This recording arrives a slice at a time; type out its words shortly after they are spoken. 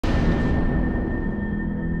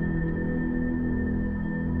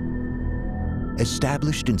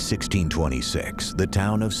Established in 1626, the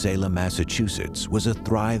town of Salem, Massachusetts was a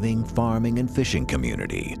thriving farming and fishing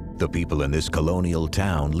community. The people in this colonial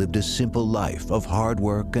town lived a simple life of hard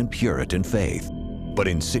work and Puritan faith. But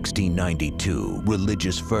in 1692,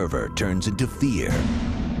 religious fervor turns into fear.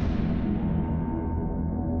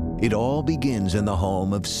 It all begins in the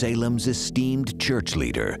home of Salem's esteemed church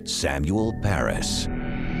leader, Samuel Parris.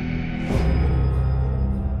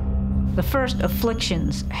 The first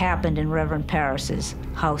afflictions happened in Reverend Parris's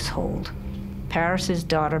household. Parris's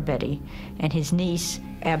daughter, Betty, and his niece,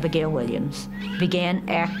 Abigail Williams, began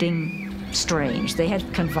acting strange. They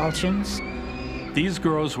had convulsions. These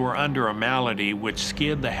girls were under a malady which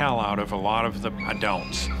scared the hell out of a lot of the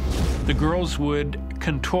adults. The girls would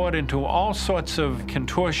contort into all sorts of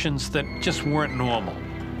contortions that just weren't normal.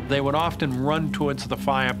 They would often run towards the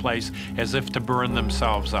fireplace as if to burn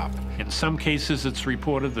themselves up. In some cases, it's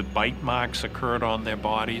reported that bite marks occurred on their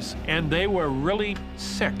bodies, and they were really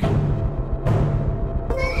sick.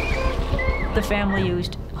 The family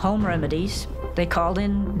used home remedies. They called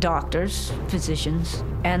in doctors, physicians,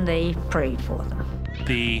 and they prayed for them.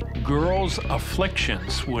 The girls'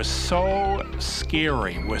 afflictions were so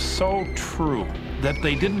scary, were so true, that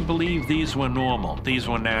they didn't believe these were normal, these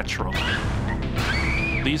were natural.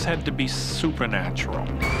 These had to be supernatural.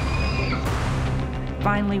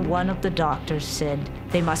 Finally, one of the doctors said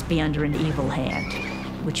they must be under an evil hand,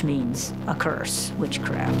 which means a curse,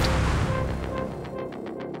 witchcraft.